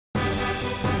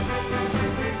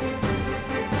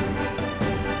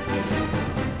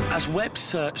As web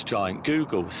search giant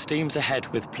Google steams ahead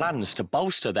with plans to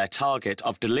bolster their target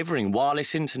of delivering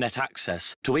wireless internet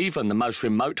access to even the most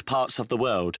remote parts of the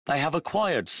world, they have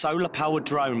acquired solar-powered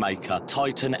drone maker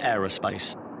Titan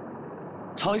Aerospace.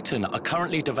 Titan are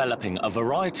currently developing a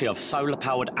variety of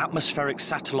solar-powered atmospheric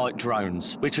satellite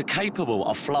drones, which are capable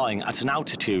of flying at an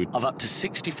altitude of up to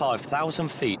 65,000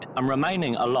 feet and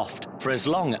remaining aloft for as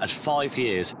long as 5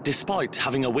 years, despite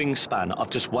having a wingspan of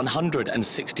just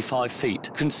 165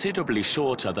 feet, considerably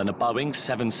shorter than a Boeing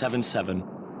 777.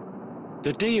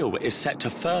 The deal is set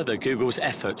to further Google's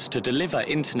efforts to deliver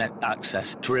internet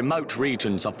access to remote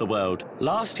regions of the world.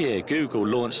 Last year, Google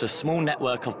launched a small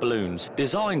network of balloons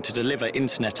designed to deliver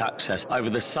internet access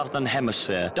over the southern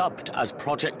hemisphere, dubbed as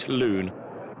Project Loon.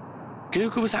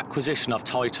 Google's acquisition of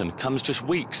Titan comes just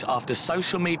weeks after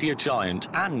social media giant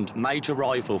and major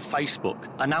rival Facebook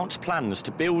announced plans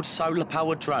to build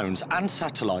solar-powered drones and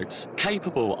satellites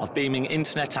capable of beaming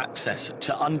internet access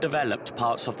to undeveloped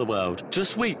parts of the world.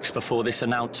 Just weeks before this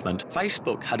announcement,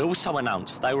 Facebook had also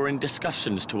announced they were in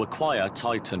discussions to acquire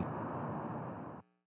Titan.